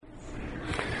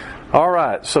All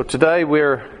right, so today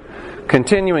we're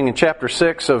continuing in chapter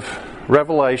 6 of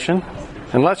Revelation.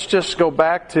 And let's just go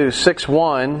back to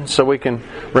 6:1 so we can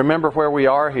remember where we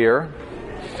are here.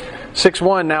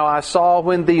 6:1, now I saw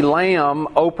when the Lamb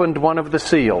opened one of the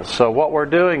seals. So what we're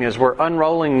doing is we're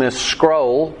unrolling this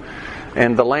scroll,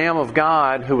 and the Lamb of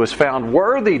God who was found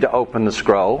worthy to open the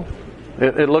scroll,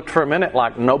 it looked for a minute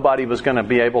like nobody was going to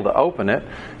be able to open it.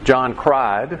 John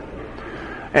cried.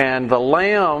 And the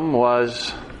Lamb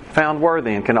was found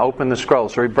worthy and can open the scroll.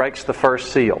 So he breaks the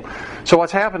first seal. So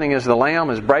what's happening is the Lamb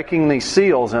is breaking these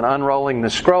seals and unrolling the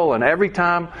scroll. And every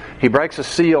time he breaks a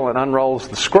seal and unrolls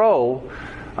the scroll,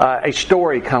 a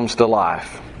story comes to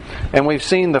life. And we've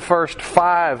seen the first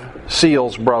 5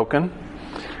 seals broken.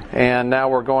 And now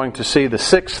we're going to see the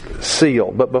 6th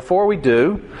seal. But before we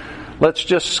do, let's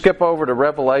just skip over to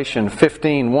Revelation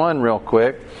 15:1 real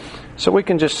quick so we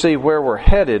can just see where we're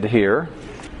headed here.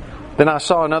 Then I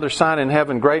saw another sign in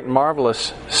heaven, great and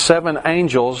marvelous, 7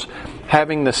 angels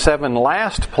having the 7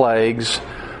 last plagues,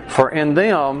 for in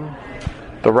them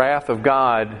the wrath of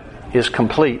God is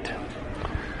complete.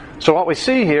 So what we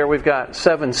see here, we've got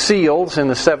 7 seals, and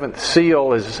the 7th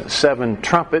seal is 7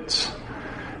 trumpets,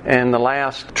 and the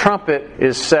last trumpet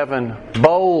is 7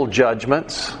 bowl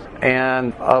judgments.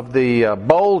 And of the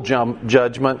bowl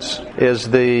judgments is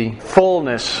the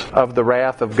fullness of the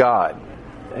wrath of God.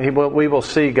 We will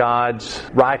see God's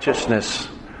righteousness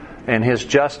and His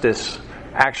justice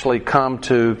actually come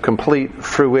to complete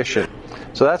fruition.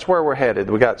 So that's where we're headed.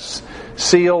 We got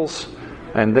seals,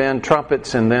 and then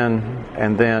trumpets, and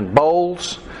then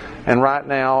bowls. And right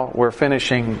now we're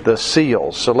finishing the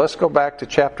seals. So let's go back to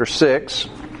chapter 6,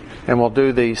 and we'll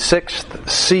do the 6th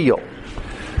seal.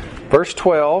 Verse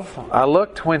 12, I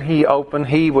looked when he opened,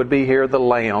 he would be here the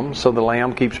Lamb, so the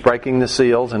Lamb keeps breaking the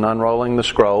seals and unrolling the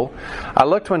scroll. I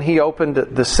looked when he opened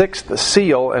the 6th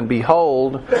seal, and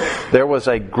behold, there was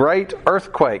a great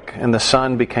earthquake, and the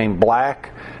sun became black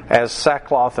as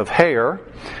sackcloth of hair,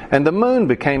 and the moon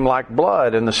became like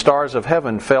blood, and the stars of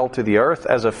heaven fell to the earth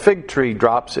as a fig tree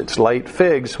drops its late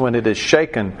figs when it is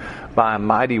shaken by a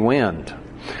mighty wind.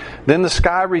 Then the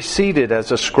sky receded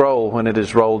as a scroll when it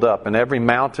is rolled up, and every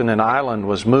mountain and island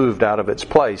was moved out of its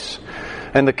place.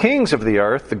 And the kings of the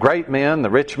earth, the great men, the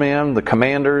rich men, the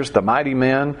commanders, the mighty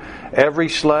men, every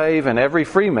slave and every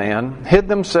free man, hid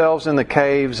themselves in the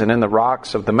caves and in the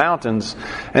rocks of the mountains,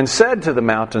 and said to the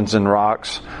mountains and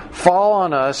rocks, fall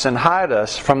on us and hide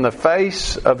us from the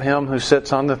face of him who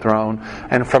sits on the throne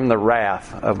and from the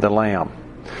wrath of the Lamb.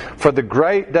 For the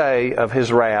great day of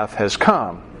his wrath has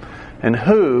come. And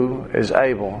who is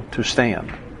able to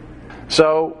stand?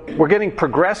 So we're getting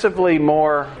progressively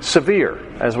more severe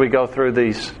as we go through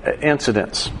these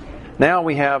incidents. Now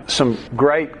we have some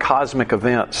great cosmic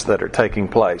events that are taking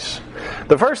place.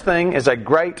 The first thing is a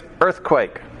great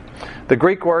earthquake. The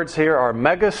Greek words here are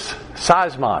megas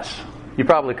seismos. You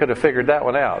probably could have figured that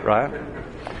one out, right?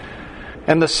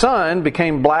 And the sun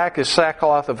became black as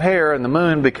sackcloth of hair, and the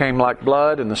moon became like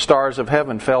blood, and the stars of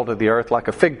heaven fell to the earth like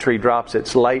a fig tree drops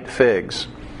its late figs.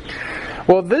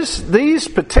 Well, these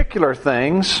particular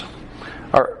things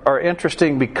are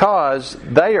interesting because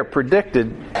they are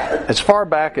predicted as far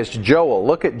back as Joel.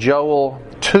 Look at Joel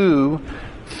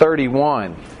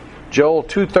 2:31. Joel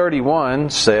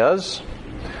 2:31 says,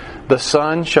 the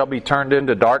sun shall be turned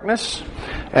into darkness,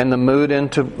 and the moon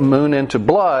into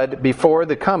blood before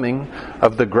the coming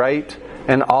of the great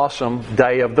and awesome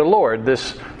day of the Lord.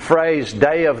 This phrase,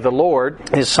 day of the Lord,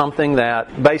 is something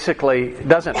that basically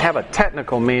doesn't have a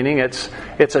technical meaning. It's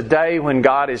a day when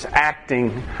God is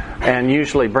acting and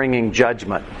usually bringing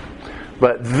judgment.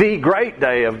 But the great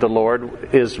day of the Lord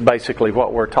is basically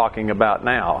what we're talking about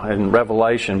now in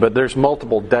Revelation. But there's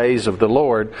multiple days of the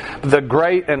Lord. The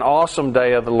great and awesome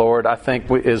day of the Lord, I think,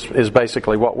 is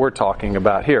basically what we're talking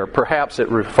about here. Perhaps it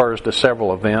refers to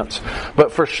several events.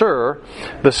 But for sure,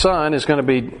 the sun is going to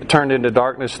be turned into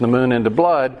darkness and the moon into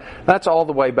blood. That's all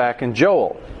the way back in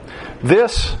Joel.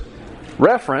 This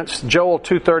reference, Joel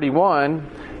 2:31,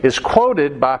 is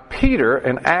quoted by Peter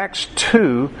in Acts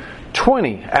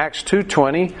 2:20. Acts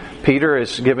 2:20, Peter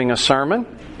is giving a sermon,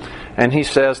 and he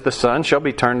says, the sun shall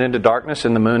be turned into darkness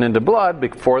and the moon into blood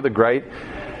before the great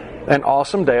and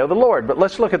awesome day of the Lord. But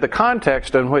let's look at the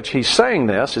context in which he's saying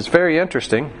this. It's very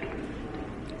interesting.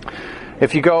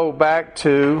 If you go back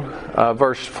to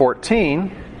verse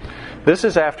 14, this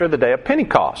is after the day of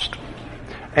Pentecost.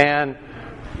 And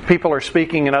people are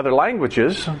speaking in other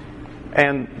languages,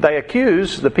 and they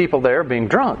accuse the people there of being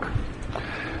drunk.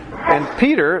 And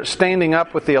Peter, standing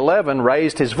up with the 11,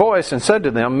 raised his voice and said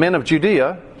to them, men of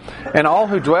Judea, and all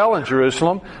who dwell in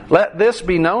Jerusalem, let this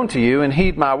be known to you, and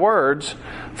heed my words,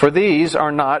 for these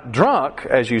are not drunk,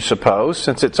 as you suppose,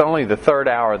 since it's only the third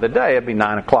hour of the day. It'd be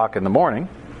 9 o'clock in the morning.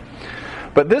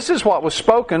 But this is what was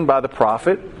spoken by the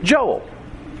prophet Joel.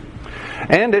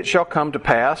 And it shall come to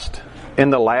pass in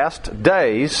the last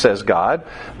days, says God,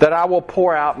 that I will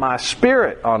pour out my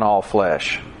Spirit on all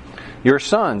flesh. Your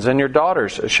sons and your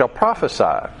daughters shall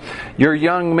prophesy. Your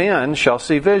young men shall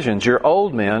see visions. Your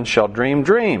old men shall dream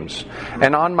dreams.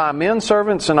 And on my men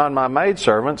servants and on my maid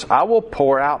servants I will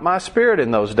pour out my Spirit in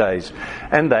those days,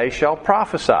 and they shall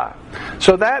prophesy.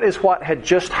 So that is what had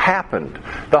just happened.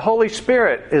 The Holy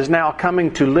Spirit is now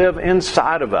coming to live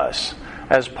inside of us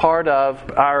as part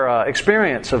of our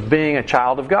experience of being a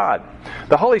child of God.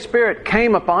 The Holy Spirit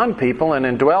came upon people and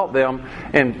indwelt them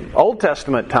in Old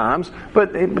Testament times,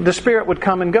 but the Spirit would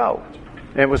come and go.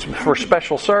 It was for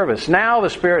special service. Now the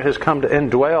Spirit has come to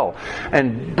indwell,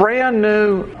 and brand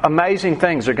new, amazing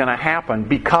things are going to happen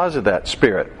because of that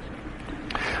Spirit.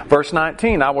 Verse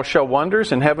 19, I will show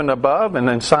wonders in heaven above and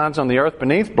in signs on the earth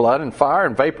beneath, blood and fire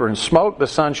and vapor and smoke. The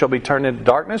sun shall be turned into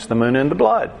darkness, the moon into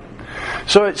blood.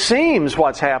 So it seems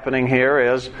what's happening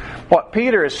here is what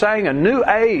Peter is saying, a new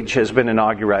age has been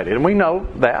inaugurated. And we know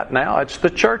that now. It's the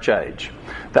church age.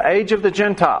 The age of the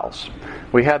Gentiles.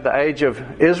 We had the age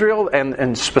of Israel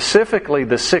and specifically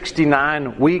the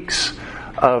 69 weeks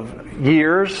of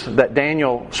years that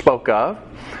Daniel spoke of,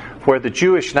 where the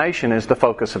Jewish nation is the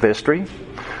focus of history.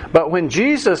 But when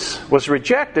Jesus was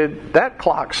rejected, that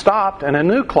clock stopped and a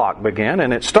new clock began,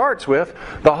 and it starts with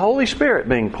the Holy Spirit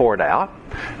being poured out,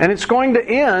 and it's going to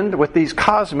end with these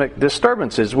cosmic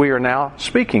disturbances we are now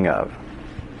speaking of.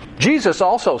 Jesus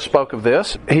also spoke of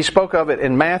this. He spoke of it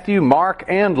in Matthew, Mark,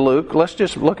 and Luke. Let's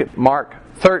just look at Mark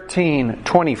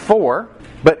 13:24.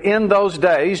 But in those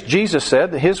days, Jesus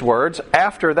said, his words,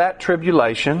 after that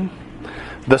tribulation,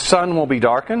 the sun will be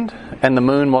darkened, and the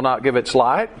moon will not give its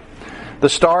light. The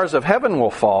stars of heaven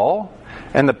will fall,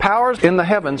 and the powers in the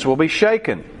heavens will be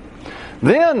shaken.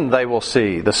 Then they will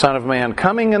see the Son of Man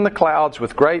coming in the clouds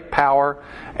with great power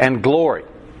and glory.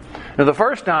 Now, the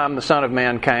first time the Son of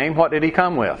Man came, what did He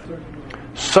come with?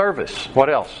 Service. What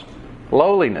else?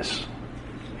 Lowliness.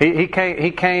 He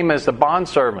came as the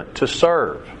bondservant to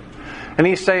serve. And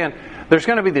He's saying, there's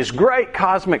going to be these great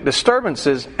cosmic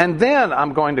disturbances, and then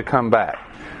I'm going to come back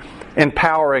in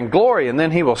power and glory, and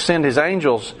then He will send His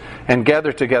angels and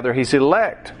gather together His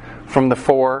elect from the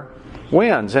four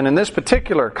winds. And in this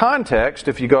particular context,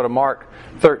 if you go to Mark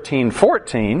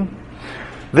 13:14,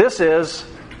 this is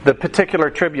the particular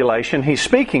tribulation He's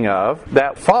speaking of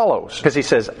that follows, because He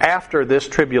says, after this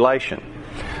tribulation.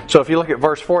 So if you look at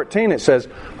verse 14, it says,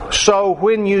 so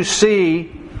when you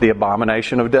see the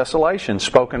abomination of desolation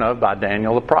spoken of by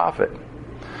Daniel the prophet.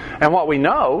 And what we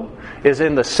know is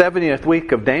in the 70th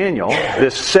week of Daniel,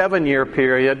 this 7-year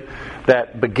period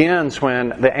that begins when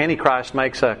the Antichrist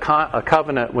makes a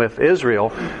covenant with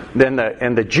Israel, then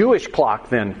the Jewish clock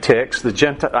then ticks.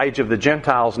 The age of the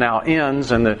Gentiles now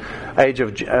ends, and the age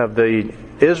of the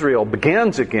Israel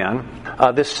begins again.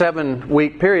 This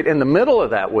 7-week period, in the middle of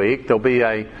that week, there'll be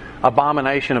a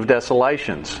abomination of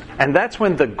desolations, and that's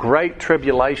when the Great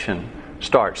Tribulation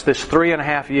starts. This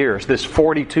 3.5 years, this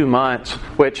 42 months,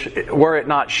 which, were it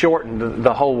not shortened,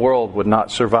 the whole world would not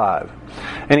survive.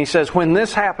 And he says, when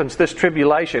this happens, this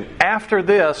tribulation, after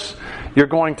this, you're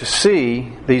going to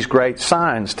see these great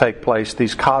signs take place,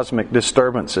 these cosmic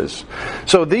disturbances.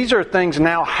 So these are things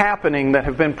now happening that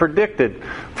have been predicted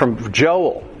from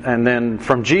Joel, and then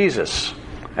from Jesus,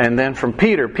 and then from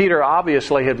Peter. Peter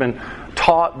obviously had been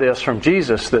taught this from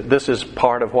Jesus, that this is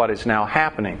part of what is now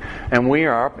happening. And we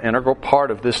are an integral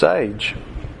part of this age.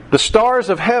 The stars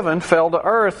of heaven fell to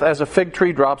earth as a fig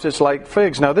tree drops its late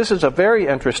figs. Now this is a very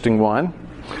interesting one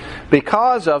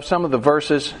because of some of the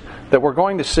verses that we're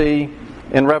going to see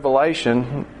in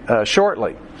Revelation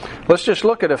shortly. Let's just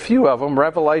look at a few of them.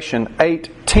 Revelation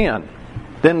 8:10.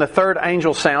 Then the third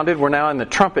angel sounded. We're now in the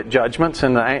trumpet judgments,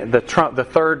 and the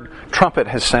third trumpet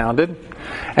has sounded.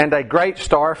 And a great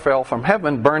star fell from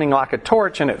heaven, burning like a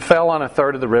torch, and it fell on a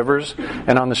third of the rivers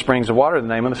and on the springs of water. The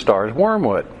name of the star is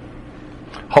Wormwood.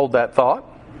 Hold that thought.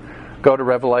 Go to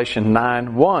Revelation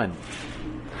 9:1.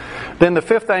 Then the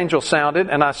fifth angel sounded,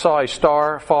 and I saw a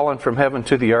star fallen from heaven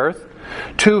to the earth.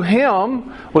 To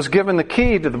him was given the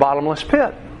key to the bottomless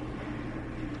pit.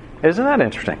 Isn't that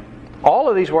interesting? All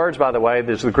of these words, by the way,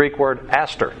 there's the Greek word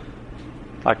aster,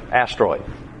 like asteroid,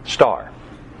 star.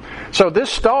 So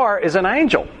this star is an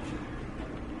angel.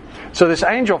 So this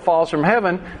angel falls from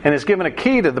heaven and is given a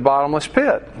key to the bottomless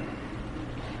pit.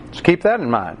 Just keep that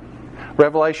in mind.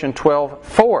 Revelation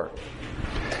 12:4.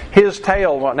 his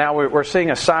tail, well, now we're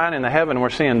seeing a sign in the heaven, we're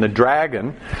seeing the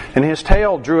dragon, and his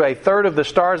tail drew a third of the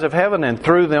stars of heaven and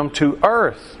threw them to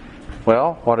earth.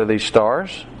 Well, what are these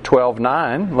stars?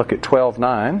 12:9. Look at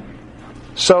 12:9.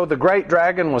 So the great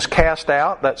dragon was cast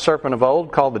out, that serpent of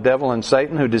old, called the devil and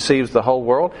Satan, who deceives the whole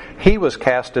world. He was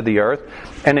cast to the earth,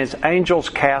 and his angels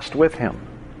cast with him.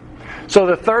 So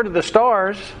the third of the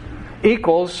stars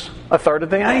equals a third of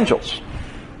the angels.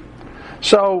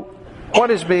 So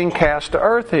what is being cast to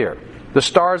earth here? The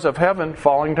stars of heaven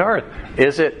falling to earth.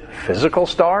 Is it physical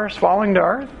stars falling to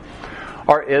earth?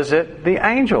 Or is it the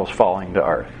angels falling to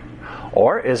earth?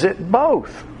 Or is it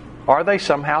both? Are they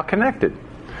somehow connected?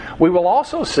 We will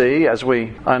also see, as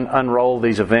we unroll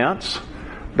these events,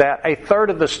 that a third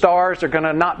of the stars are going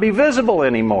to not be visible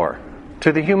anymore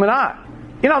to the human eye.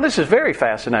 You know, this is very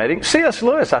fascinating. C.S.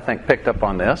 Lewis, I think, picked up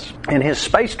on this in his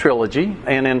Space Trilogy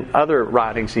and in other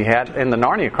writings he had. In the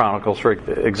Narnia Chronicles, for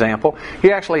example,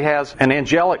 he actually has an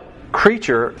angelic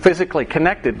creature physically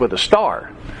connected with a star.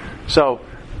 So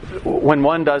when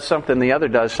one does something, the other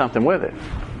does something with it.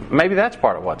 Maybe that's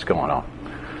part of what's going on.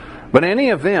 But in any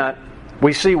event,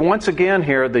 we see once again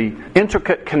here the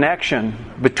intricate connection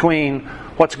between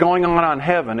what's going on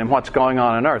heaven and what's going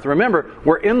on earth. Remember,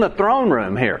 we're in the throne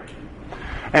room here.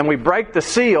 And we break the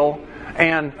seal,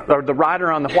 and the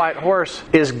rider on the white horse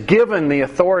is given the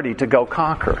authority to go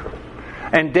conquer.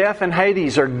 And death and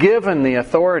Hades are given the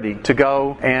authority to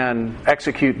go and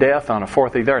execute death on a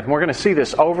fourth of the earth. And we're going to see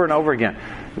this over and over again.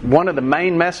 One of the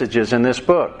main messages in this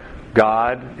book,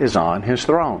 God is on His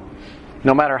throne.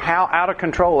 No matter how out of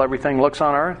control everything looks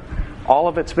on earth, all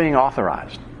of it's being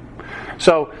authorized.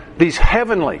 So these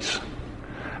heavenlies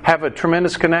have a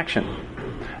tremendous connection.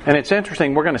 And it's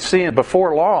interesting, we're going to see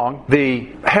before long,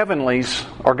 the heavenlies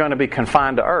are going to be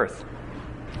confined to earth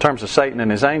in terms of Satan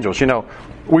and his angels. You know,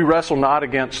 we wrestle not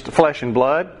against flesh and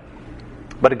blood,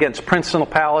 but against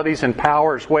principalities and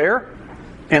powers where?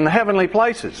 In the heavenly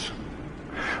places.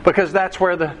 Because that's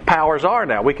where the powers are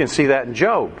now. We can see that in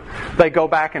Job. They go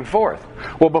back and forth.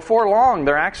 Well, before long,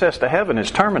 their access to heaven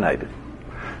is terminated.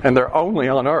 And they're only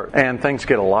on earth. And things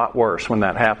get a lot worse when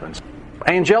that happens.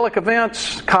 Angelic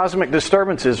events, cosmic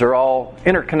disturbances are all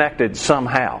interconnected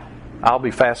somehow. I'll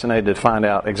be fascinated to find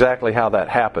out exactly how that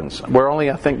happens. We're only,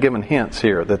 I think, given hints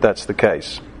here that that's the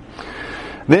case.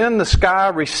 Then the sky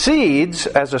recedes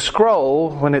as a scroll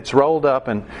when it's rolled up,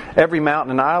 and every mountain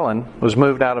and island was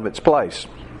moved out of its place.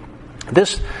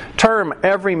 This term,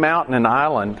 every mountain and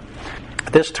island,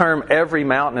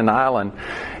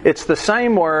 it's the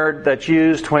same word that's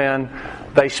used when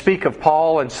they speak of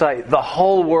Paul and say, the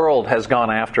whole world has gone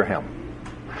after him.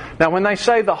 Now, when they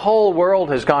say the whole world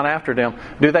has gone after them,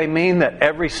 do they mean that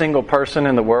every single person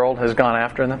in the world has gone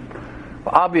after them?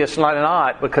 Well, obviously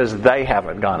not, because they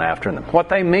haven't gone after them. What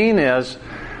they mean is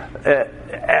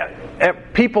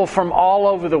people from all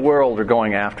over the world are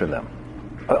going after them,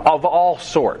 of all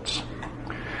sorts.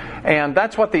 And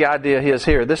that's what the idea is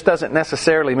here. This doesn't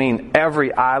necessarily mean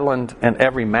every island and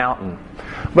every mountain.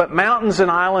 But mountains and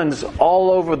islands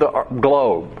all over the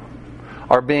globe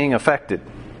are being affected.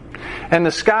 And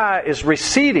the sky is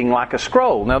receding like a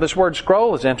scroll. Now this word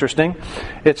scroll is interesting.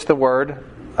 It's the word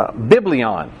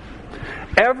biblion.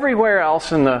 Everywhere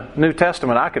else in the New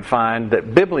Testament I could find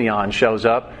that biblion shows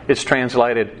up, it's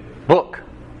translated book.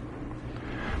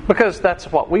 Because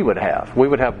that's what we would have. We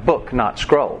would have book, not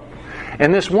scroll.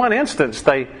 In this one instance,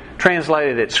 they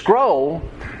translated it scroll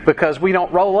because we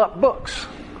don't roll up books.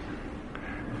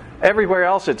 Everywhere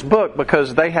else it's book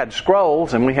because they had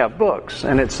scrolls and we have books.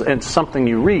 And it's something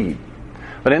you read.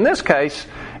 But in this case,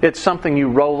 it's something you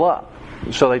roll up.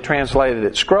 So they translated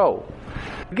it scroll.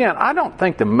 Again, I don't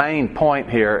think the main point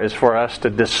here is for us to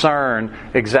discern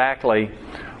exactly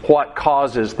what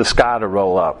causes the sky to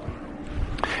roll up.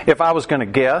 If I was going to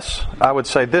guess, I would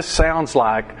say this sounds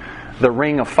like the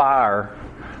ring of fire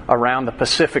around the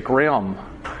Pacific Rim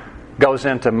goes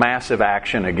into massive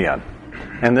action again.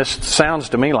 And this sounds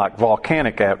to me like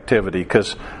volcanic activity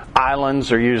because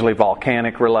islands are usually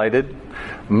volcanic related.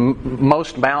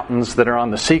 Most mountains that are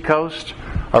on the seacoast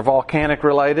are volcanic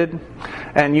related.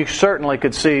 And you certainly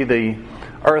could see the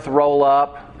earth roll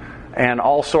up and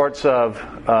all sorts of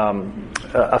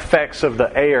effects of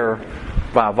the air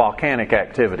by volcanic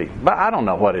activity. But I don't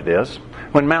know what it is.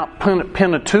 When Mount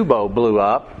Pinatubo blew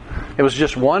up, it was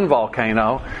just one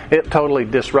volcano. It totally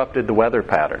disrupted the weather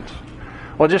patterns.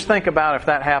 Well, just think about if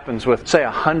that happens with, say,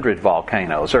 100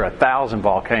 volcanoes or 1,000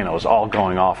 volcanoes all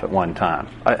going off at one time.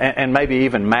 And maybe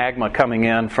even magma coming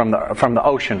in from the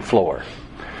ocean floor.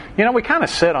 You know, we kind of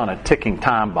sit on a ticking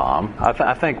time bomb.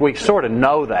 I think we sort of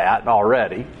know that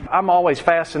already. I'm always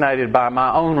fascinated by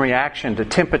my own reaction to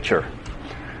temperature.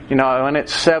 when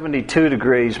it's 72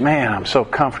 degrees, man, I'm so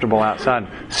comfortable outside.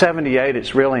 78,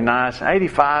 it's really nice.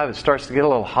 85, it starts to get a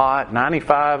little hot.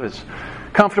 95 is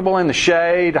comfortable in the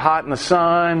shade, hot in the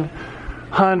sun.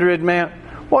 100, man.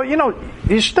 Well, you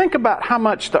just think about how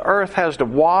much the earth has to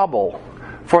wobble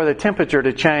for the temperature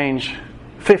to change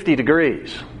 50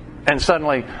 degrees. And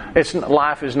suddenly,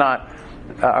 Earth is not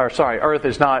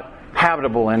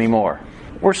habitable anymore.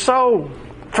 We're so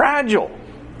fragile.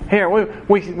 Here,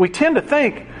 we tend to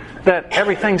think that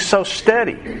everything's so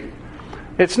steady.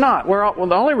 It's not.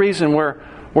 The only reason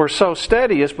we're so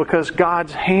steady is because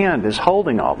God's hand is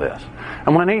holding all this.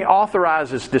 And when He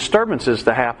authorizes disturbances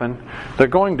to happen, they're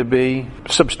going to be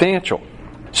substantial.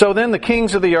 So then the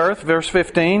kings of the earth, verse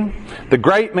 15, the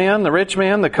great men, the rich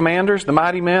men, the commanders, the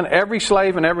mighty men, every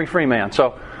slave and every free man.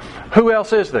 So who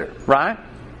else is there, right?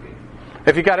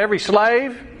 If you got every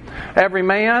slave, every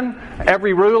man,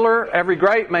 every ruler, every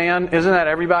great man, isn't that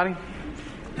everybody?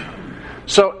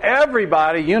 So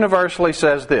everybody universally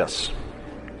says this.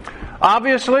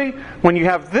 Obviously, when you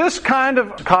have this kind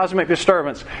of cosmic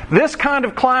disturbance, this kind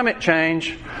of climate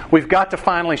change, we've got to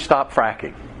finally stop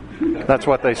fracking. That's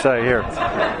what they say here.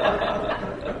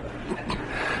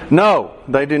 No,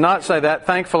 they do not say that.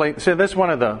 Thankfully, see, this is one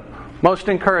of the most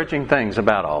encouraging things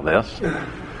about all this.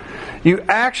 You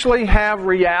actually have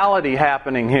reality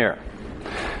happening here.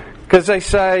 Because they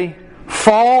say,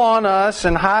 fall on us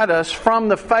and hide us from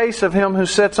the face of Him who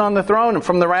sits on the throne and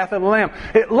from the wrath of the Lamb.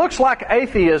 It looks like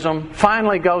atheism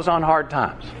finally goes on hard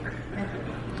times.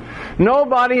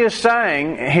 Nobody is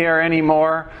saying here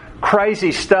anymore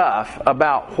crazy stuff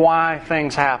about why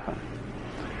things happen.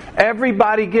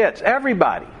 Everybody,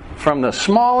 from the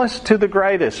smallest to the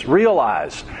greatest,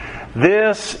 realize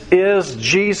this is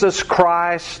Jesus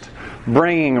Christ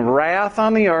bringing wrath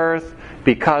on the earth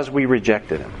because we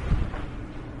rejected Him.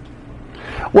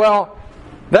 Well,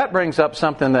 that brings up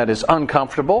something that is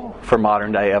uncomfortable for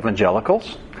modern day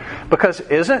evangelicals. Because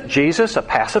isn't Jesus a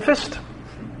pacifist?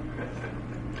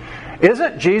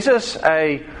 Isn't Jesus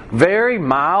a very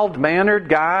mild-mannered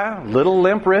guy, little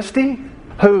limp-wristy,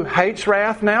 who hates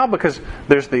wrath now because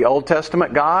there's the Old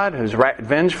Testament God who's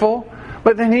vengeful,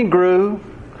 but then He grew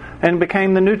and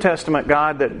became the New Testament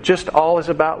God that just all is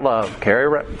about love.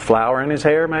 Carry a flower in His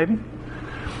hair, maybe?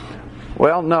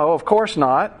 Well, no, of course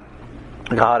not.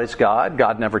 God is God.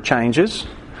 God never changes.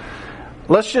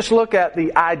 Let's just look at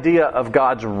the idea of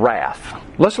God's wrath.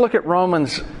 Let's look at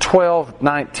Romans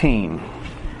 12:19.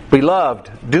 Beloved,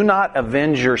 do not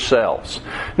avenge yourselves.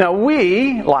 Now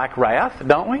we like wrath,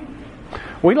 don't we?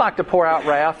 We like to pour out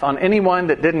wrath on anyone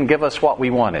that didn't give us what we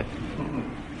wanted.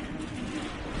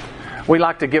 We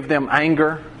like to give them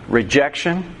anger,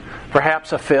 rejection,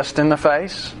 perhaps a fist in the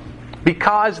face,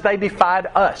 because they defied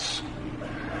us.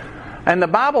 And the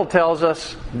Bible tells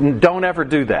us, don't ever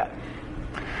do that.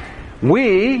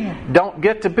 We don't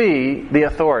get to be the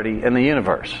authority in the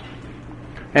universe.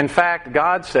 In fact,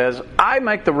 God says, I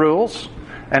make the rules,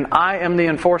 and I am the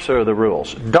enforcer of the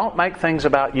rules. Don't make things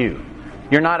about you.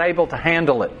 You're not able to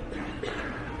handle it.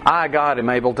 I, God, am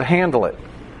able to handle it.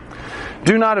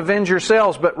 Do not avenge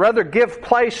yourselves, but rather give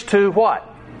place to what?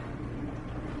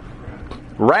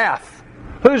 Wrath.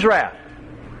 Whose wrath?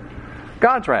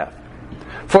 God's wrath.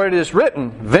 For it is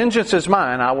written, vengeance is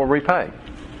mine, I will repay.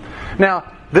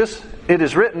 Now, this, it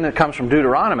is written, it comes from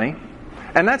Deuteronomy,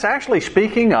 and that's actually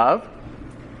speaking of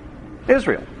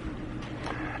Israel.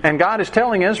 And God is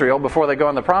telling Israel before they go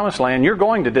in the promised land, you're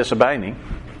going to disobey me.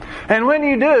 And when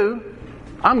you do,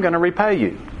 I'm going to repay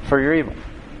you for your evil.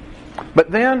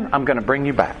 But then I'm going to bring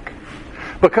you back.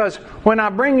 Because when I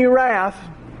bring you wrath,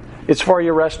 it's for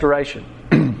your restoration.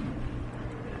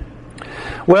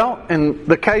 Well, in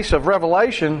the case of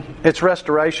Revelation, it's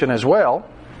restoration as well.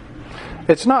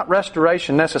 It's not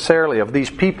restoration necessarily of these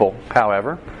people,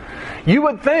 however. You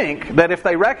would think that if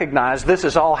they recognize this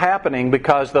is all happening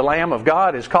because the Lamb of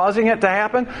God is causing it to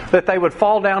happen, that they would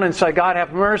fall down and say, God,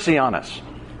 have mercy on us.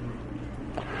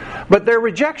 But their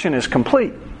rejection is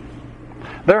complete.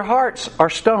 Their hearts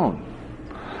are stone.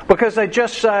 Because they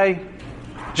just say,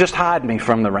 just hide me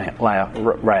from the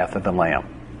wrath of the Lamb.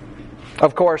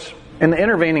 Of course, in the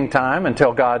intervening time,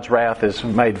 until God's wrath is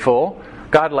made full,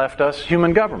 God left us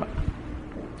human government.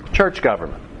 Church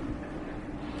government.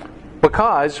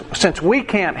 Because since we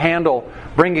can't handle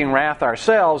bringing wrath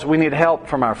ourselves, we need help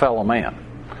from our fellow man.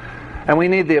 And we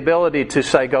need the ability to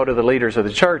say, go to the leaders of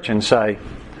the church and say,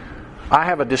 I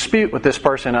have a dispute with this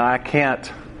person and I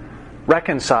can't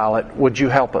reconcile it. Would you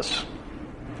help us?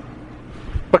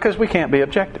 Because we can't be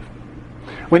objective.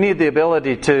 We need the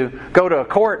ability to go to a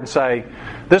court and say,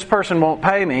 this person won't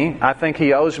pay me. I think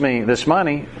he owes me this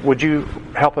money. Would you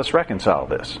help us reconcile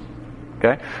this?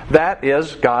 Okay? That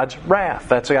is God's wrath.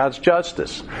 That's God's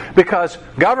justice. Because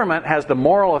government has the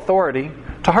moral authority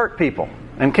to hurt people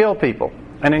and kill people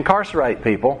and incarcerate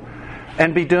people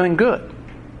and be doing good.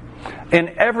 In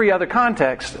every other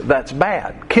context, that's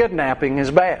bad. Kidnapping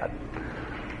is bad.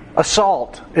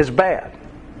 Assault is bad.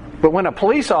 But when a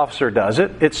police officer does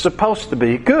it, it's supposed to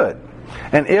be good.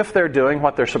 And if they're doing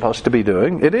what they're supposed to be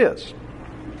doing, it is.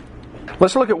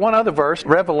 Let's look at one other verse,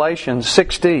 Revelation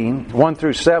 16, 1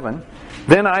 through 7.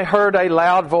 Then I heard a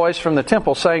loud voice from the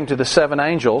temple saying to the 7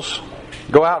 angels,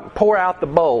 go out and pour out the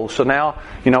bowls. So now,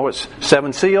 it's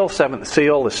 7 seals. 7th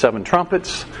seal is 7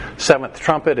 trumpets. 7th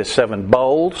trumpet is 7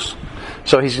 bowls.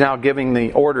 So he's now giving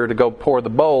the order to go pour the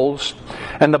bowls.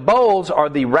 And the bowls are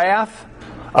the wrath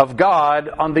of God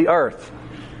on the earth.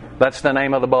 That's the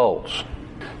name of the bowls.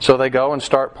 So they go and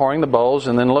start pouring the bowls.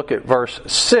 And then look at verse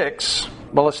 6.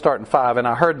 Well, let's start in 5. And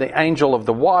I heard the angel of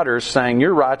the waters saying,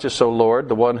 you're righteous, O Lord,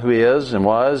 the one who is and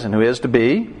was and who is to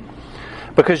be,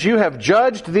 because you have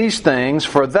judged these things,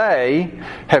 for they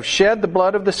have shed the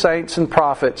blood of the saints and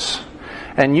prophets,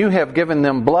 and you have given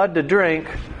them blood to drink,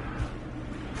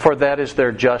 for that is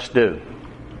their just due.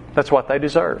 That's what they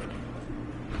deserve.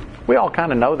 We all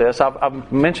kind of know this.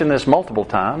 I've mentioned this multiple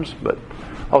times, but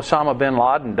Osama bin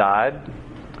Laden died,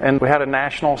 and we had a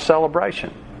national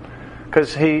celebration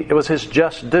because it was his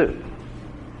just due.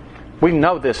 We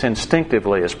know this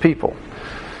instinctively as people.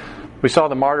 We saw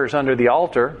the martyrs under the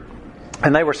altar,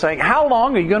 and they were saying, how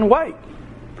long are you going to wait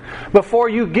before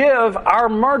you give our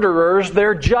murderers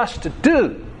their just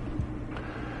due?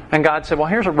 And God said, well,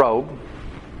 here's a robe.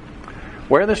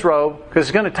 Wear this robe, because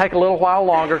it's going to take a little while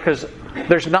longer, because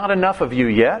there's not enough of you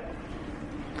yet.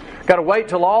 Got to wait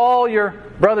till all your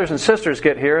brothers and sisters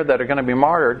get here that are going to be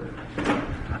martyred,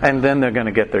 and then they're going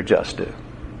to get their just due.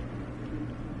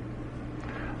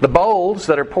 The bowls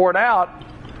that are poured out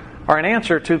are an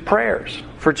answer to prayers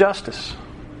for justice.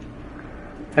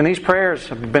 And these prayers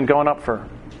have been going up for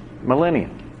millennia.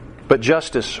 But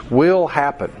justice will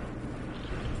happen.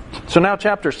 So now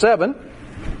chapter 7.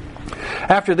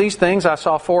 After these things I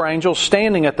saw 4 angels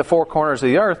standing at the 4 corners of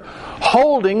the earth,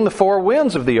 holding the 4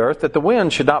 winds of the earth, that the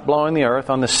wind should not blow in the earth,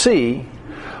 on the sea,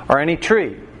 or any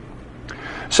tree.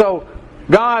 So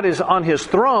God is on His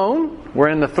throne. We're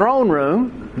in the throne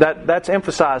room. That's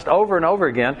emphasized over and over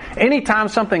again. Anytime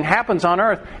something happens on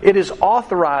earth, it is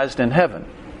authorized in heaven.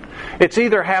 It's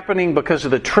either happening because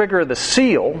of the trigger of the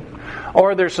seal,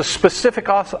 or there's a specific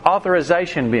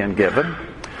authorization being given.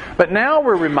 But now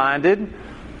we're reminded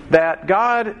that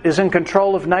God is in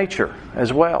control of nature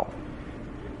as well.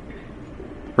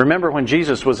 Remember when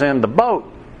Jesus was in the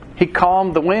boat, He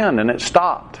calmed the wind and it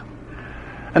stopped.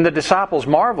 And the disciples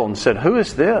marveled and said, who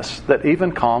is this that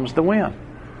even calms the wind?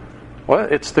 Well,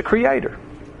 it's the Creator.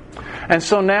 And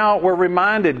so now we're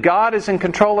reminded God is in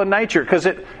control of nature, because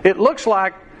it looks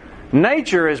like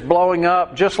nature is blowing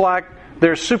up just like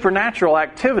there's supernatural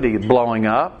activity blowing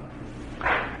up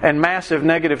and massive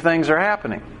negative things are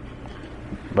happening.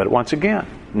 But once again,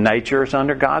 nature is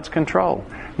under God's control.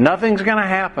 Nothing's going to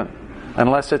happen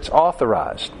unless it's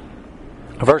authorized.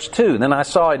 Verse 2, then I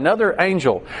saw another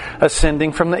angel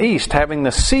ascending from the east, having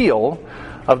the seal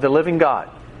of the living God.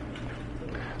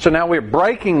 So now we're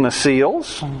breaking the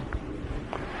seals.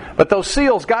 But those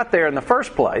seals got there in the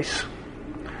first place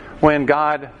when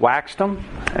God waxed them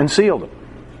and sealed them.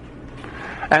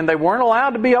 And they weren't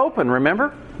allowed to be open,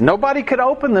 remember? Nobody could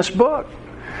open this book.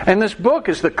 And this book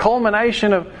is the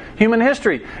culmination of human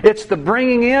history. It's the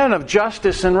bringing in of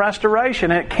justice and restoration,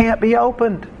 and it can't be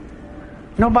opened.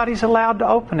 Nobody's allowed to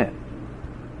open it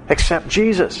except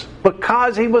Jesus,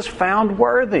 because He was found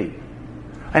worthy.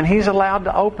 And He's allowed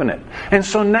to open it. And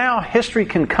so now history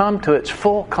can come to its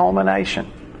full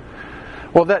culmination.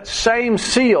 Well, that same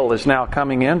seal is now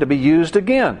coming in to be used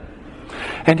again.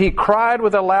 And He cried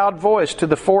with a loud voice to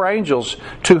the 4 angels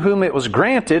to whom it was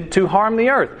granted to harm the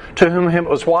earth. To whom it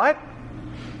was what?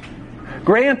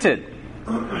 Granted.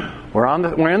 We're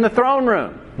in the throne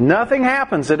room. Nothing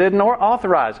happens that isn't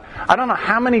authorized. I don't know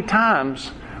how many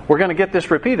times we're going to get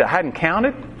this repeated. I hadn't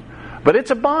counted, but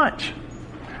it's a bunch.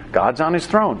 God's on His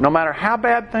throne. No matter how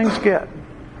bad things get,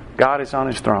 God is on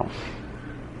His throne.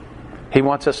 He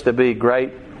wants us to be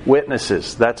great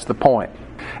witnesses. That's the point.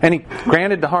 And He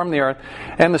granted to harm the earth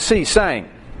and the sea, saying,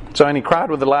 and He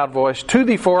cried with a loud voice to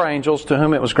the 4 angels to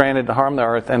whom it was granted to harm the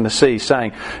earth and the sea,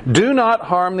 saying, do not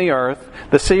harm the earth,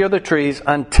 the sea, or the trees,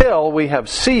 until we have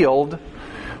sealed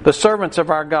the servants of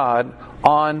our God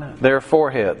on their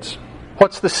foreheads.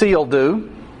 What's the seal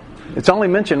do? It's only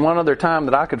mentioned one other time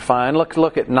that I could find.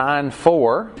 Look at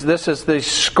 9:4. This is these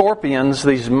scorpions,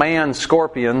 these man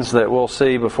scorpions that we'll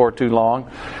see before too long.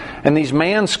 And these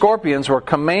man-scorpions were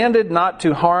commanded not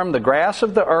to harm the grass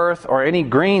of the earth or any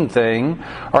green thing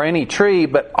or any tree,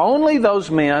 but only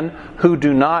those men who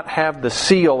do not have the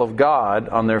seal of God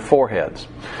on their foreheads.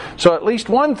 So at least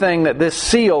one thing that this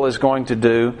seal is going to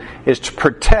do is to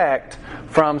protect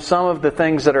from some of the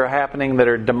things that are happening that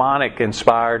are demonic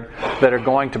inspired, that are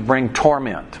going to bring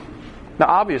torment. Now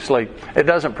obviously it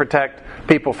doesn't protect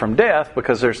people from death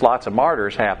because there's lots of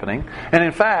martyrs happening. And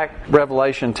in fact,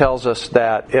 Revelation tells us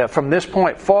that from this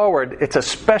point forward, it's a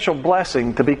special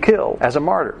blessing to be killed as a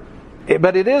martyr.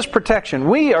 But it is protection.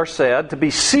 We are said to be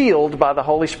sealed by the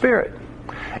Holy Spirit.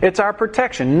 It's our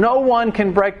protection. No one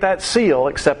can break that seal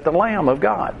except the Lamb of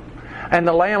God. And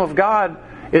the Lamb of God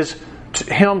is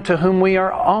Him to whom we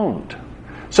are owned.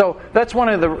 So that's one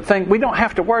of the things. We don't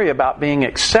have to worry about being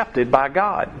accepted by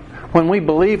God. When we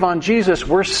believe on Jesus,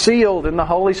 we're sealed in the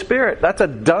Holy Spirit. That's a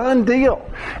done deal.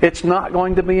 It's not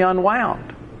going to be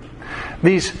unwound.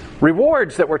 These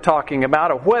rewards that we're talking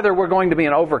about, of whether we're going to be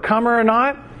an overcomer or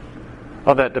not,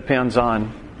 well, that depends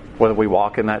on whether we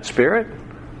walk in that Spirit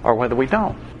or whether we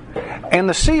don't. And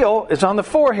the seal is on the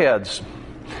foreheads.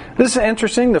 This is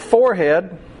interesting, the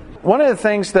forehead. One of the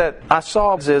things that I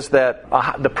saw is that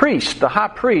the high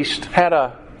priest, had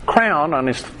a crown on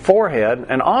his forehead,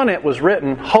 and on it was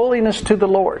written, "Holiness to the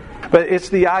Lord." But it's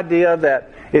the idea that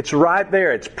it's right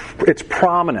there, it's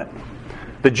prominent.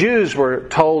 The Jews were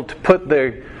told to put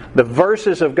the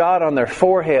verses of God on their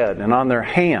forehead and on their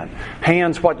hand.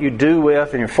 Hand's what you do with,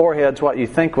 and your forehead's what you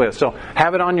think with. So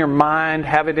have it on your mind,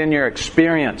 have it in your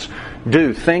experience.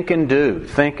 Think and do.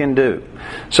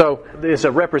 So it's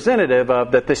a representative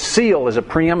of that this seal is a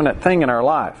preeminent thing in our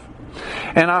life.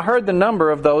 And I heard the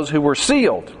number of those who were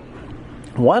sealed.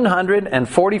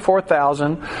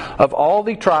 144,000 of all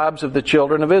the tribes of the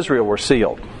children of Israel were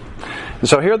sealed. And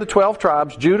so here are the 12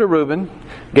 tribes: Judah, Reuben,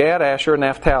 Gad, Asher,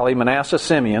 Naphtali, Manasseh,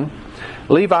 Simeon,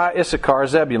 Levi, Issachar,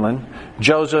 Zebulun,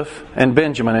 Joseph, and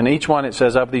Benjamin. And each one, it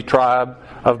says, of the tribe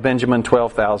of Benjamin,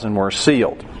 12,000 were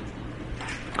sealed.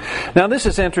 Now this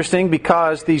is interesting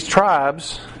because these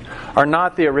tribes are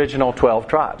not the original 12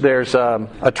 tribes. There's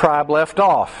a tribe left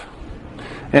off.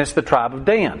 And it's the tribe of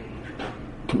Dan.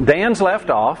 Dan's left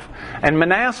off, and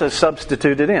Manasseh's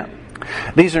substituted in.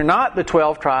 These are not the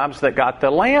 12 tribes that got the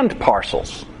land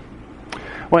parcels.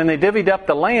 When they divvied up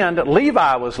the land,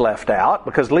 Levi was left out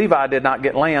because Levi did not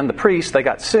get land. The priests, they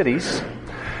got cities.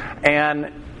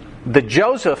 And the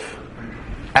Joseph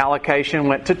allocation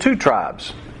went to 2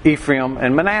 tribes, Ephraim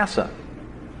and Manasseh.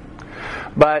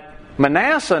 But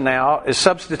Manasseh now is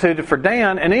substituted for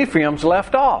Dan, and Ephraim's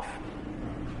left off.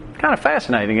 Kind of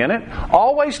fascinating, isn't it?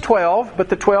 Always 12, but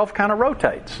the 12 kind of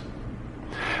rotates.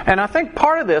 And I think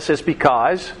part of this is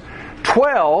because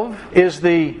 12 is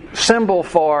the symbol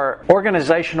for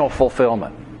organizational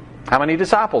fulfillment. How many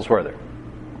disciples were there?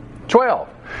 12.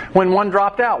 When one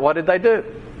dropped out, what did they do?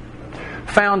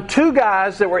 Found 2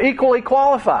 guys that were equally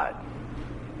qualified.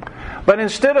 But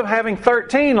instead of having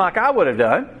 13 like I would have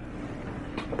done,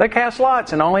 they cast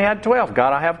lots and only had 12.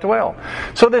 God, I have 12.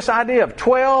 So this idea of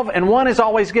 12 and one is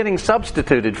always getting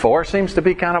substituted for seems to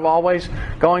be kind of always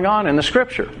going on in the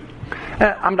Scripture.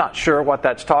 I'm not sure what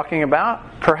that's talking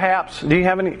about. Perhaps,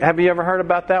 have you ever heard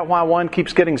about that? Why one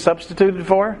keeps getting substituted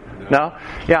for? No?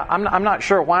 Yeah, I'm not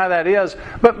sure why that is.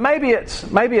 But maybe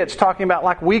it's talking about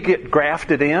like we get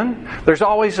grafted in. There's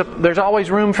always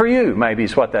room for you, maybe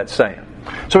is what that's saying.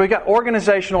 So we got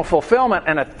organizational fulfillment,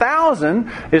 and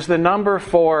 1,000 is the number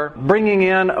for bringing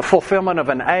in a fulfillment of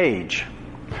an age.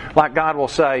 Like God will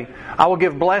say, I will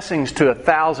give blessings to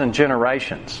 1,000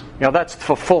 generations. That's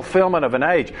the fulfillment of an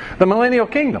age. The millennial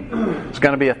kingdom is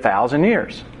going to be 1,000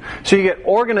 years. So you get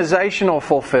organizational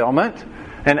fulfillment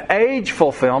and age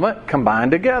fulfillment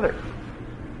combined together.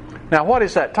 Now what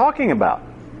is that talking about?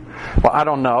 Well, I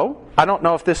don't know. I don't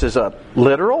know if this is a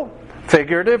literal,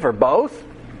 figurative, or both.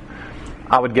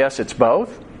 I would guess it's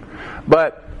both.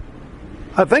 But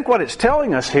I think what it's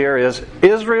telling us here is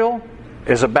Israel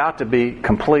is about to be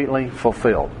completely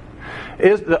fulfilled.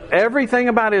 Everything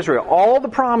about Israel, all the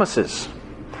promises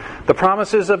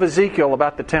of Ezekiel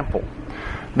about the temple,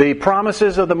 the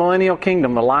promises of the millennial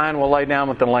kingdom, the lion will lay down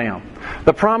with the lamb,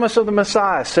 the promise of the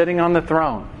Messiah sitting on the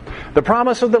throne, the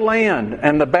promise of the land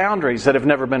and the boundaries that have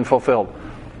never been fulfilled.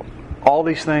 All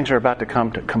these things are about to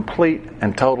come to complete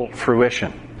and total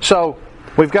fruition. So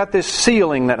we've got this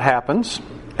sealing that happens,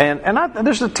 and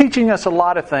this is teaching us a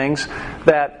lot of things,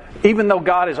 that even though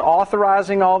God is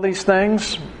authorizing all these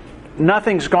things,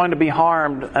 nothing's going to be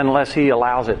harmed unless He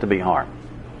allows it to be harmed.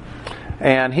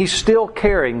 And He's still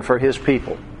caring for His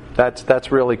people.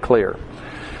 That's really clear.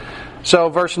 So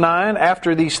verse 9,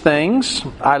 after these things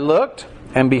I looked,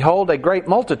 And behold, a great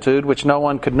multitude which no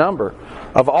one could number,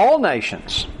 of all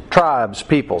nations, tribes,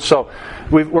 people. So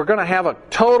we're going to have a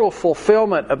total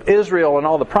fulfillment of Israel and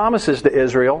all the promises to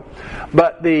Israel.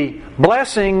 But the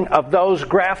blessing of those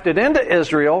grafted into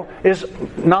Israel is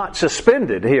not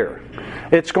suspended here.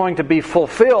 It's going to be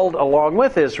fulfilled along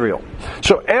with Israel.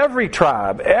 So every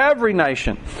tribe, every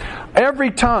nation,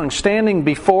 every tongue standing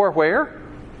before where?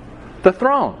 The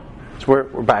throne. So we're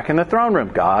back in the throne room.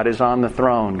 God is on the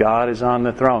throne. God is on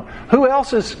the throne. Who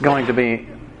else is going to be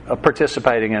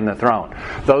participating in the throne?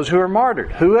 Those who are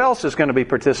martyred. Who else is going to be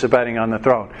participating on the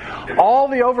throne? All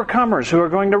the overcomers who are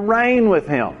going to reign with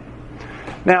Him.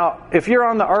 Now, if you're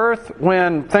on the earth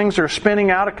when things are spinning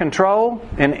out of control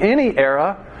in any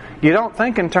era, you don't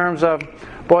think in terms of,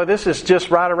 boy, this is just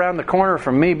right around the corner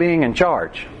from me being in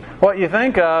charge. What you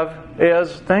think of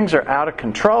is, things are out of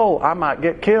control. I might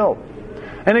get killed.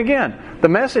 And again, the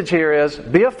message here is,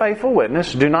 be a faithful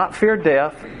witness, do not fear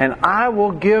death, and I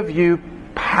will give you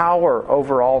power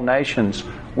over all nations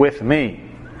with me.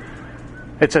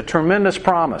 It's a tremendous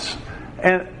promise.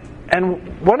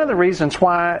 And one of the reasons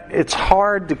why it's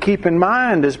hard to keep in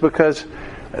mind is because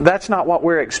that's not what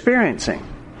we're experiencing.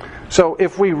 So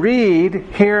if we read,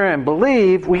 hear, and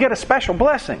believe, we get a special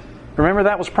blessing. Remember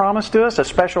that was promised to us, a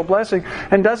special blessing.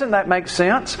 And doesn't that make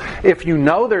sense? If you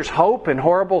know there's hope in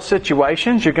horrible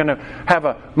situations, you're going to have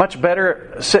a much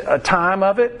better time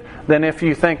of it than if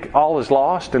you think all is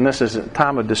lost and this is a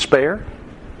time of despair.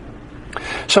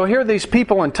 So here are these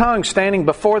people in tongues standing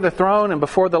before the throne and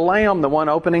before the Lamb, the one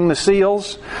opening the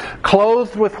seals,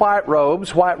 clothed with white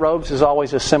robes. White robes is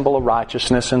always a symbol of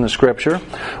righteousness in the Scripture.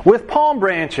 With palm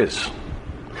branches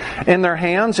in their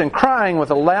hands, and crying with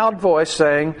a loud voice,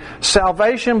 saying,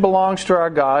 Salvation belongs to our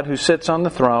God who sits on the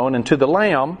throne and to the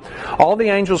Lamb. All the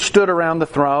angels stood around the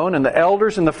throne, and the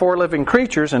elders and the four living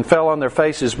creatures, and fell on their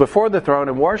faces before the throne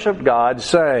and worshipped God,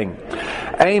 saying,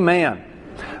 Amen.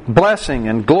 Blessing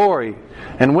and glory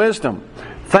and wisdom,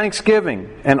 thanksgiving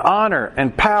and honor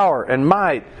and power and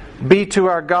might be to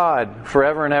our God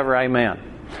forever and ever. Amen.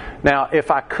 Now, if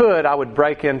I could, I would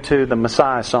break into the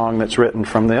Messiah song that's written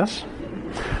from this.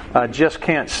 I just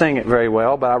can't sing it very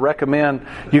well, but I recommend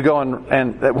you go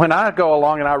and when I go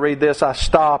along and I read this, I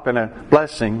stop and a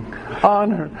blessing,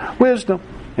 honor, wisdom.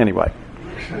 Anyway.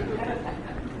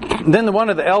 Then one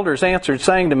of the elders answered,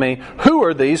 saying to me, Who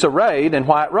are these arrayed in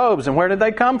white robes, and where did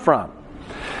they come from?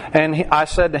 And I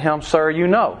said to him, Sir, you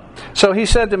know. So he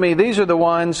said to me, These are the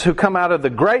ones who come out of the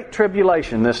great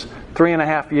tribulation, this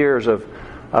 3.5 years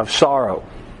of sorrow,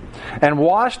 and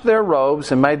washed their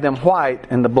robes and made them white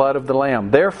in the blood of the Lamb.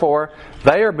 Therefore,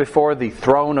 they are before the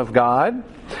throne of God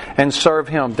and serve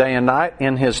Him day and night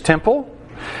in His temple.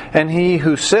 And He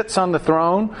who sits on the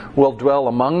throne will dwell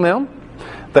among them.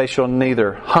 They shall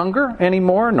neither hunger any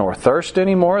more, nor thirst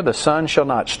any more. The sun shall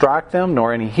not strike them,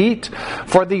 nor any heat.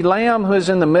 For the Lamb who is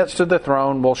in the midst of the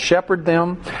throne will shepherd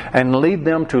them and lead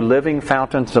them to living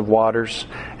fountains of waters.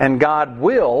 And God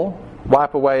will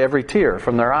wipe away every tear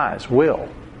from their eyes. Will.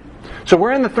 So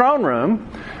we're in the throne room.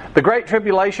 The Great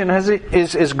Tribulation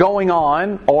is going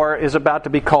on or is about to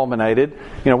be culminated.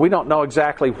 We don't know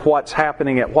exactly what's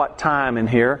happening at what time in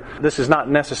here. This is not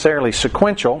necessarily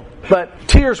sequential, but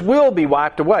tears will be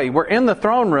wiped away. We're in the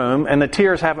throne room and the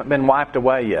tears haven't been wiped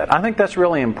away yet. I think that's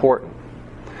really important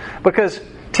because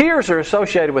tears are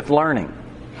associated with learning.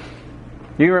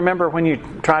 You remember when you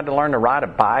tried to learn to ride a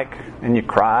bike and you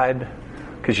cried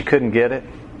because you couldn't get it?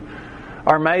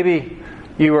 Or maybe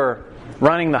you were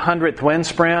running the 100th wind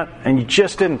sprint and you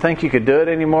just didn't think you could do it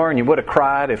anymore, and you would have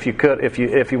cried if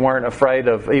you weren't afraid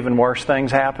of even worse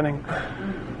things happening.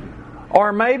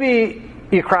 Or maybe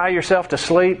you cry yourself to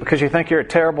sleep because you think you're a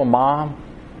terrible mom.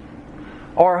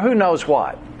 Or who knows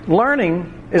what.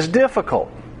 Learning is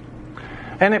difficult.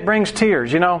 And it brings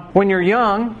tears. When you're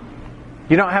young,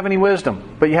 you don't have any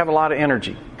wisdom, but you have a lot of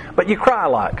energy. But you cry a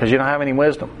lot because you don't have any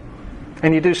wisdom.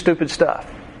 And you do stupid stuff.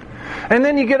 And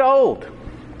then you get old.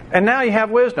 And now you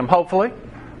have wisdom, hopefully.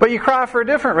 But you cry for a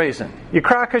different reason. You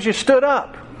cry because you stood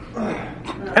up.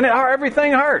 And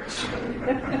everything hurts.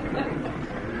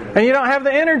 And you don't have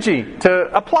the energy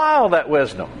to apply all that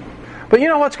wisdom. But you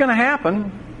know what's going to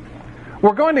happen?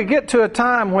 We're going to get to a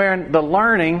time where the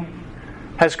learning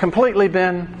has completely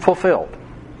been fulfilled.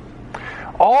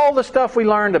 All the stuff we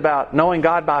learned about knowing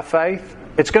God by faith,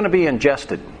 it's going to be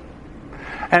ingested.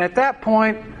 And at that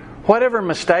point, whatever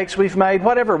mistakes we've made,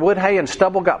 whatever wood, hay, and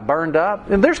stubble got burned up,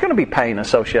 there's going to be pain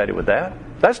associated with that.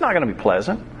 That's not going to be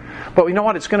pleasant. But you know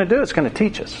what it's going to do? It's going to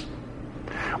teach us.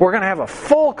 We're going to have a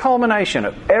full culmination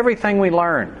of everything we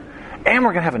learned. And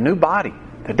we're going to have a new body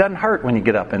that doesn't hurt when you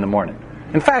get up in the morning.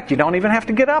 In fact, you don't even have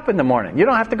to get up in the morning. You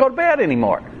don't have to go to bed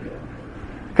anymore.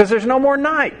 because there's no more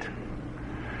night.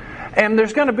 And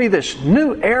there's going to be this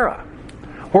new era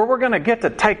where we're going to get to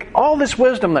take all this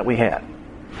wisdom that we had,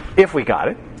 if we got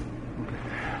it,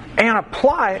 and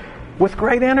apply it with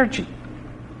great energy.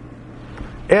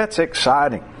 It's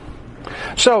exciting.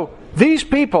 So these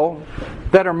people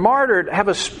that are martyred have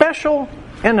a special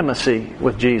intimacy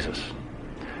with Jesus.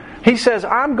 He says,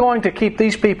 I'm going to keep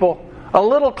these people a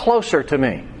little closer to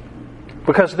me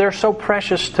because they're so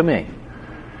precious to me.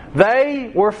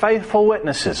 They were faithful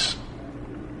witnesses.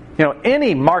 You know,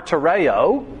 any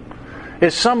martyreo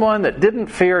is someone that didn't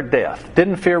fear death,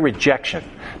 didn't fear rejection,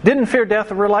 didn't fear death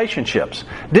of relationships,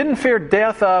 didn't fear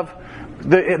death of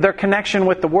their connection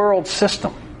with the world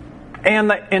system. And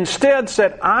they instead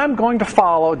said, I'm going to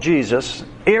follow Jesus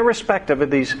irrespective of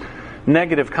these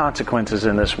negative consequences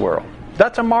in this world.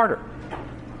 That's a martyr.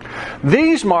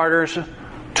 These martyrs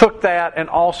took that and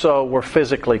also were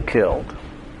physically killed.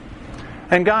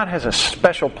 And God has a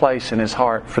special place in His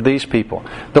heart for these people.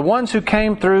 The ones who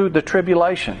came through the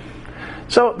tribulation.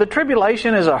 So the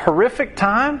tribulation is a horrific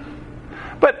time,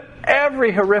 but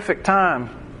every horrific time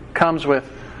comes with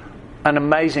an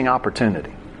amazing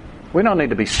opportunity. We don't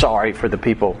need to be sorry for the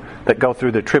people that go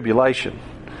through the tribulation.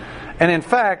 And in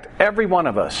fact, every one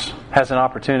of us has an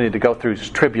opportunity to go through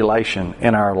tribulation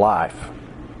in our life.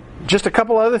 Just a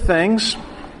couple other things.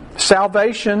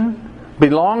 Salvation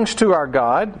belongs to our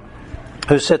God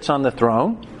who sits on the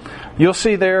throne. You'll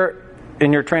see there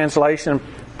in your translation,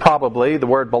 probably, the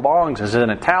word belongs is in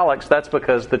italics. That's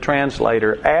because the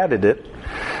translator added it.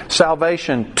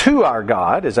 Salvation to our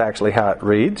God is actually how it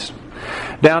reads.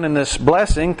 Down in this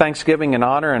blessing, thanksgiving and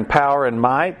honor and power and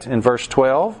might in verse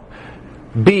 12.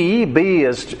 B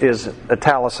is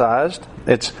italicized.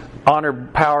 It's honor,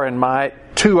 power, and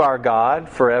might to our God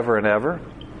forever and ever.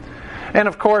 And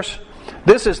of course,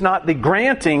 this is not the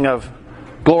granting of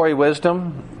glory,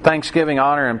 wisdom, thanksgiving,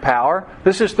 honor, and power.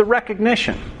 This is the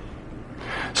recognition.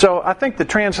 So I think the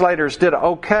translators did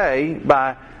okay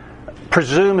by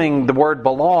presuming the word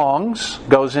belongs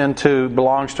goes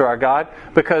to our God,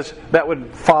 because that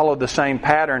would follow the same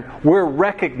pattern. We're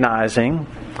recognizing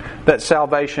that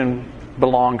salvation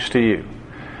belongs to you.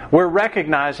 We're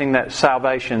recognizing that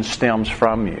salvation stems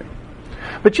from you.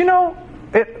 But you know,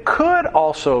 it could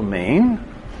also mean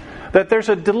that there's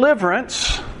a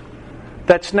deliverance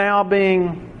that's now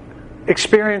being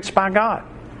experienced by God.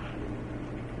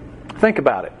 Think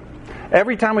about it.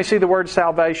 Every time we see the word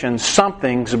salvation,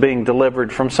 something's being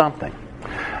delivered from something.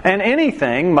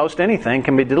 And most anything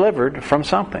can be delivered from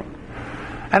something.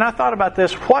 And I thought about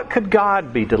this. What could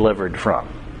God be delivered from?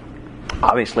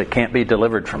 Obviously it can't be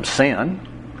delivered from sin.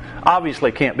 Obviously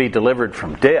it can't be delivered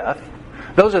from death.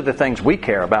 Those are the things we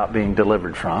care about being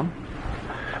delivered from.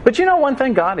 But you know one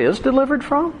thing God is delivered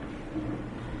from?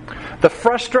 The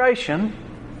frustration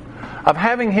of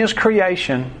having His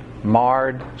creation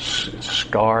marred,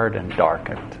 scarred, and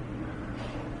darkened.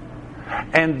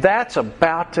 And that's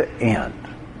about to end.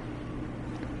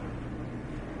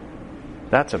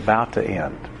 That's about to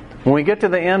end. When we get to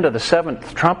the end of the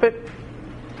seventh trumpet,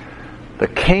 the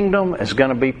kingdom is going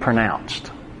to be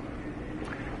pronounced.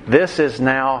 This has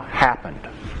now happened.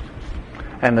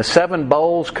 And the seven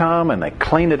bowls come and they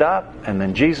clean it up, and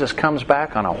then Jesus comes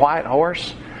back on a white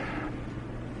horse,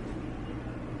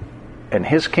 and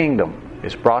His kingdom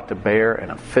is brought to bear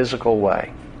in a physical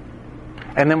way.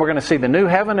 And then we're going to see the new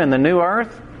heaven and the new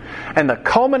earth, and the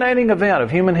culminating event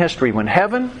of human history when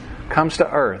heaven comes to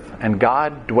earth and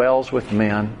God dwells with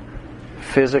men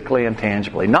physically and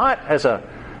tangibly. Not as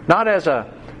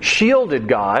a shielded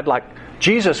God like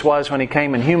Jesus was when He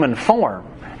came in human form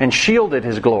and shielded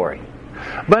His glory,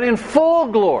 but in full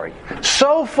glory.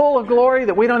 So full of glory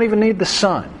that we don't even need the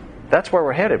sun. That's where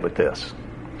we're headed with this.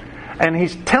 And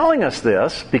He's telling us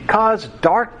this because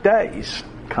dark days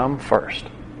come first.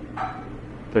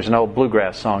 There's an old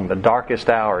bluegrass song, the darkest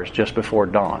hour is just before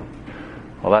dawn.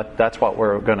 Well, that's what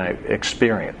we're going to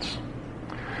experience.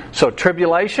 So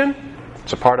tribulation,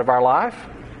 it's a part of our life.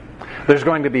 There's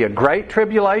going to be a great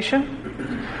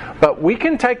tribulation. But we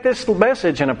can take this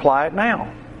message and apply it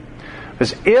now.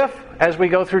 Because if, as we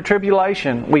go through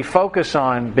tribulation, we focus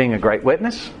on being a great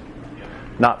witness,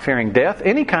 not fearing death,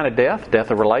 any kind of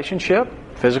death of relationship,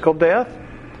 physical death,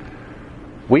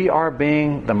 we are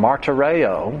being the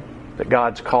martyreo that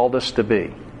God's called us to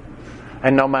be.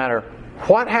 And no matter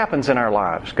what happens in our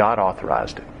lives, God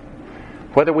authorized it,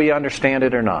 whether we understand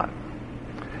it or not.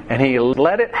 And He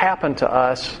let it happen to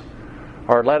us,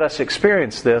 or let us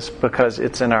experience this, because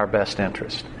it's in our best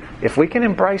interest. If we can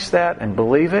embrace that and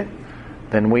believe it,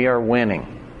 then we are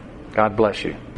winning. God bless you.